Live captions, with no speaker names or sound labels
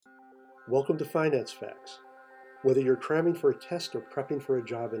Welcome to Finance Facts. Whether you're cramming for a test or prepping for a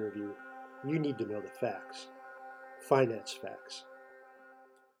job interview, you need to know the facts. Finance Facts.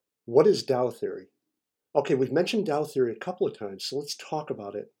 What is Dow theory? Okay, we've mentioned Dow theory a couple of times, so let's talk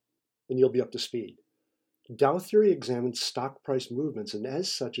about it and you'll be up to speed. Dow theory examines stock price movements and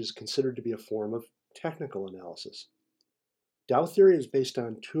as such is considered to be a form of technical analysis. Dow theory is based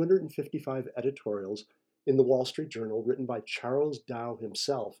on 255 editorials in the Wall Street Journal written by Charles Dow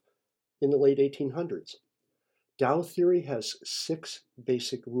himself in the late 1800s. Dow theory has 6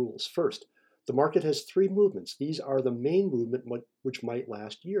 basic rules. First, the market has 3 movements. These are the main movement, which might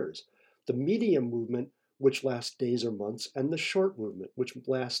last years, the medium movement, which lasts days or months, and the short movement, which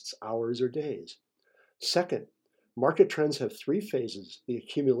lasts hours or days. Second, market trends have 3 phases: the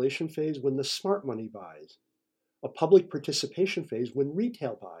accumulation phase when the smart money buys, a public participation phase when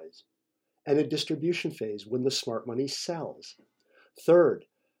retail buys, and a distribution phase when the smart money sells. Third,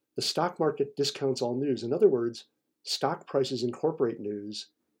 the stock market discounts all news. In other words, stock prices incorporate news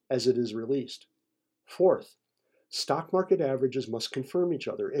as it is released. Fourth, stock market averages must confirm each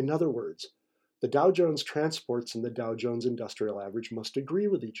other. In other words, the Dow Jones Transports and the Dow Jones Industrial Average must agree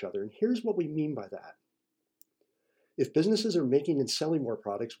with each other. And here's what we mean by that. If businesses are making and selling more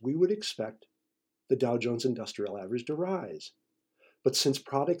products, we would expect the Dow Jones Industrial Average to rise. But since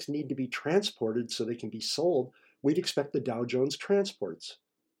products need to be transported so they can be sold, we'd expect the Dow Jones Transports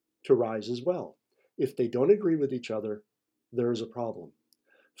to rise as well. If they don't agree with each other, there is a problem.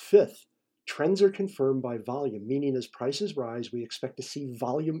 Fifth, trends are confirmed by volume, meaning as prices rise, we expect to see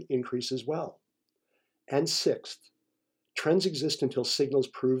volume increase as well. And sixth, trends exist until signals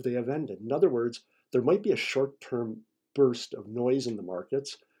prove they have ended. In other words, there might be a short-term burst of noise in the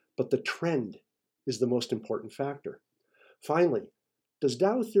markets, but the trend is the most important factor. Finally, does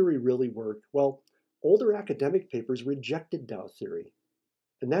Dow theory really work? Well, older academic papers rejected Dow theory,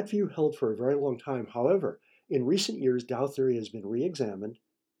 and that view held for a very long time. However, in recent years, Dow theory has been re-examined,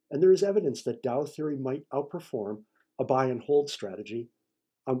 and there is evidence that Dow theory might outperform a buy and hold strategy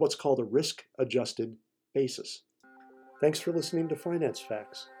on what's called a risk-adjusted basis. Thanks for listening to Finance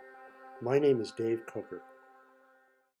Facts. My name is Dave Coker.